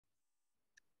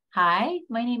Hi,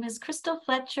 my name is Crystal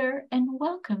Fletcher, and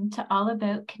welcome to All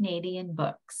About Canadian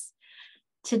Books.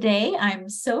 Today, I'm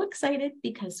so excited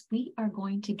because we are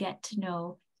going to get to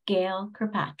know Gail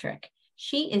Kirkpatrick.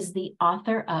 She is the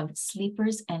author of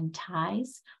Sleepers and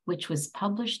Ties, which was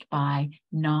published by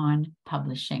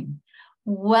Non-Publishing.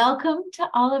 Welcome to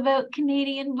All About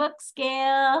Canadian Books,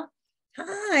 Gail.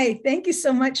 Hi, thank you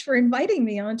so much for inviting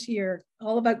me onto your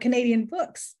All About Canadian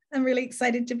Books. I'm really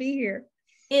excited to be here.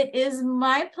 It is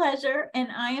my pleasure, and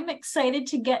I am excited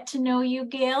to get to know you,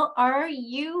 Gail. Are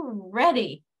you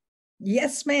ready?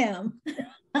 Yes, ma'am.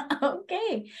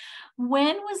 Okay.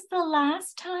 When was the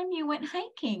last time you went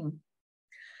hiking?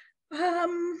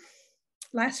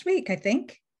 Last week, I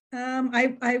think.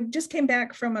 I just came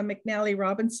back from a McNally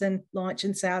Robinson launch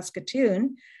in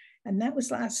Saskatoon, and that was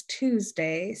last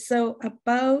Tuesday. So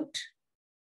about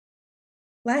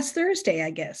last Thursday,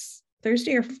 I guess.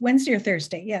 Thursday or Wednesday or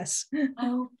Thursday, yes.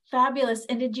 Oh, fabulous.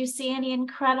 And did you see any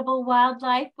incredible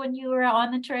wildlife when you were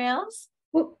on the trails?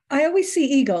 Well, I always see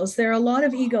eagles. There are a lot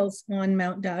of eagles on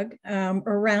Mount Doug,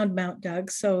 around Mount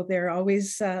Doug. So they're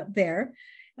always there,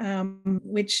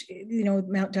 which,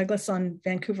 Mount Douglas on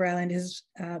Vancouver Island has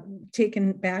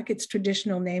taken back its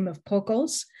traditional name of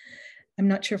Pocos. I'm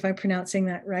not sure if I'm pronouncing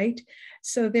that right.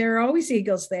 So there are always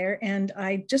eagles there. And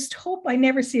I just hope I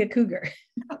never see a cougar.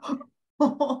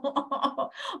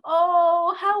 Oh,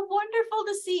 how wonderful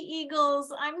to see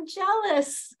eagles. I'm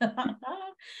jealous.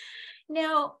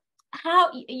 Now, how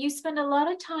you spend a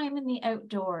lot of time in the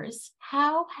outdoors.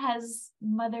 How has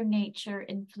Mother Nature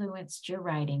influenced your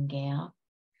writing, Gail?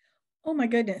 Oh my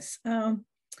goodness. I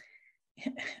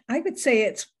would say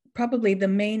it's probably the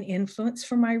main influence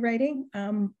for my writing.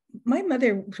 My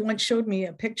mother once showed me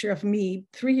a picture of me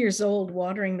 3 years old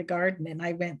watering the garden, and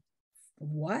I went,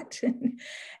 what?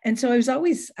 And so I was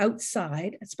always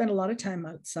outside. I spent a lot of time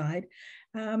outside.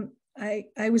 I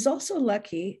was also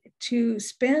lucky to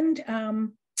spend a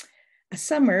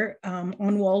summer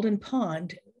on Walden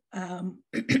Pond.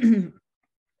 Pardon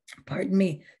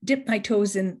me, dip my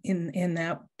toes in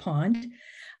that pond.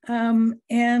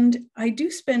 And I do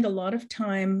spend a lot of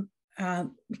time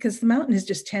because the mountain is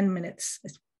just 10 minutes.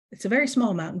 It's a very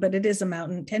small mountain, but it is a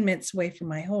mountain 10 minutes away from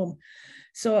my home.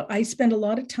 So I spend a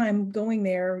lot of time going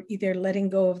there, either letting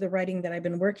go of the writing that I've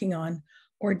been working on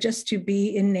or just to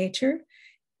be in nature.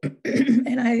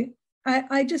 And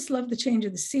I just love the change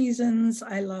of the seasons.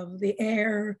 I love the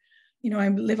air. I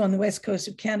live on the west coast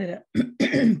of Canada,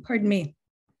 pardon me.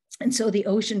 And so the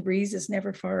ocean breeze is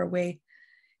never far away.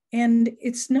 And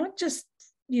it's not just,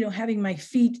 having my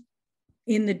feet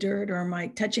in the dirt or my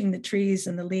touching the trees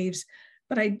and the leaves,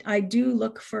 but I do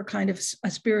look for kind of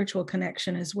a spiritual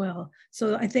connection as well.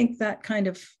 So I think that kind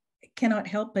of cannot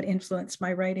help but influence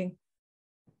my writing.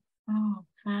 Oh,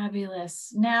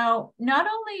 fabulous. Now, not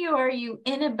only are you out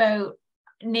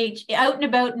and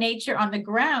about nature on the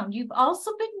ground, you've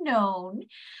also been known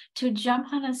to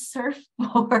jump on a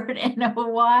surfboard in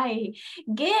Hawaii.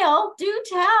 Gail, do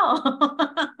tell.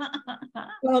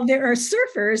 Well, there are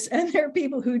surfers and there are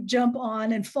people who jump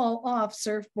on and fall off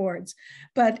surfboards,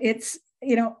 but it's,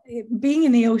 being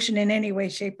in the ocean in any way,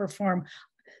 shape, or form.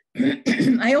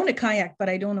 I own a kayak, but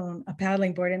I don't own a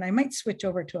paddling board, and I might switch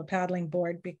over to a paddling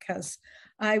board because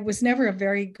I was never a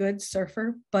very good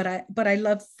surfer, but I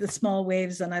love the small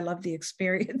waves and I love the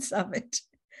experience of it.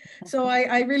 So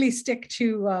I really stick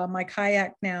to my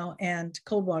kayak now and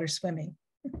cold water swimming.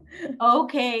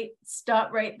 Okay,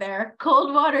 stop right there.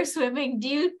 Cold water swimming.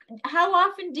 How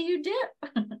often do you dip?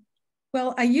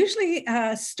 Well, I usually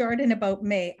start in about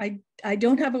May. I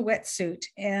don't have a wetsuit,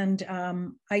 and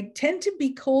I tend to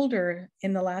be colder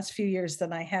in the last few years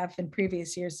than I have in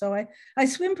previous years. So I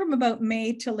swim from about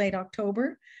May to late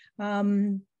October.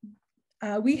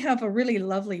 We have a really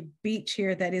lovely beach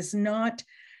here that is not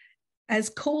as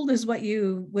cold as what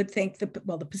you would think.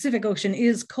 The Pacific Ocean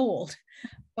is cold,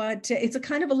 but it's a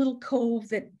kind of a little cove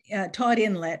that Todd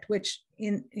Inlet, which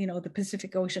the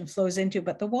Pacific Ocean flows into,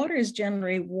 but the water is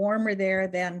generally warmer there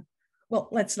than, well,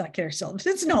 let's not kid ourselves.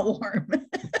 It's not warm,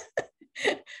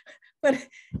 but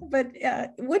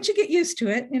once you get used to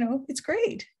it, it's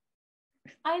great.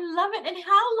 I love it. And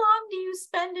how long do you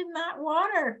spend in that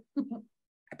water?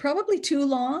 Probably too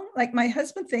long. Like my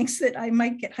husband thinks that I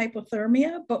might get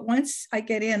hypothermia, but once I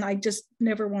get in, I just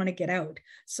never want to get out.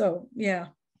 So yeah.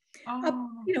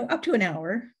 Up to an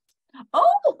hour.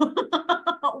 Oh,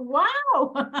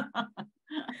 wow.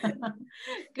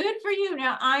 Good for you.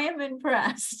 Now, I am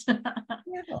impressed.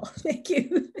 Yeah, well, thank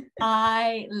you.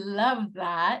 I love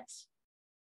that.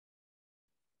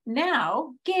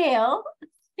 Now, Gail,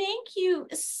 Thank you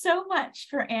so much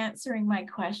for answering my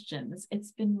questions.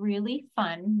 It's been really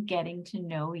fun getting to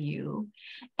know you.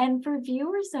 And for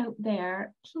viewers out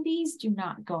there, please do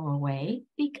not go away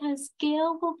because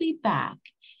Gail will be back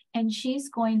and she's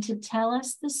going to tell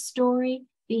us the story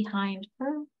behind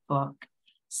her book,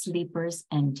 Sleepers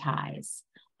and Ties.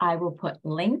 I will put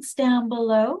links down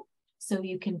below so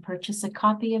you can purchase a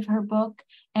copy of her book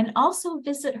and also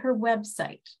visit her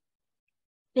website.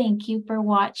 Thank you for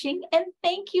watching, and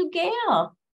thank you,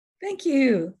 Gail. Thank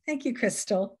you. Thank you,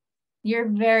 Crystal. You're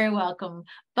very welcome.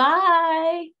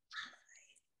 Bye.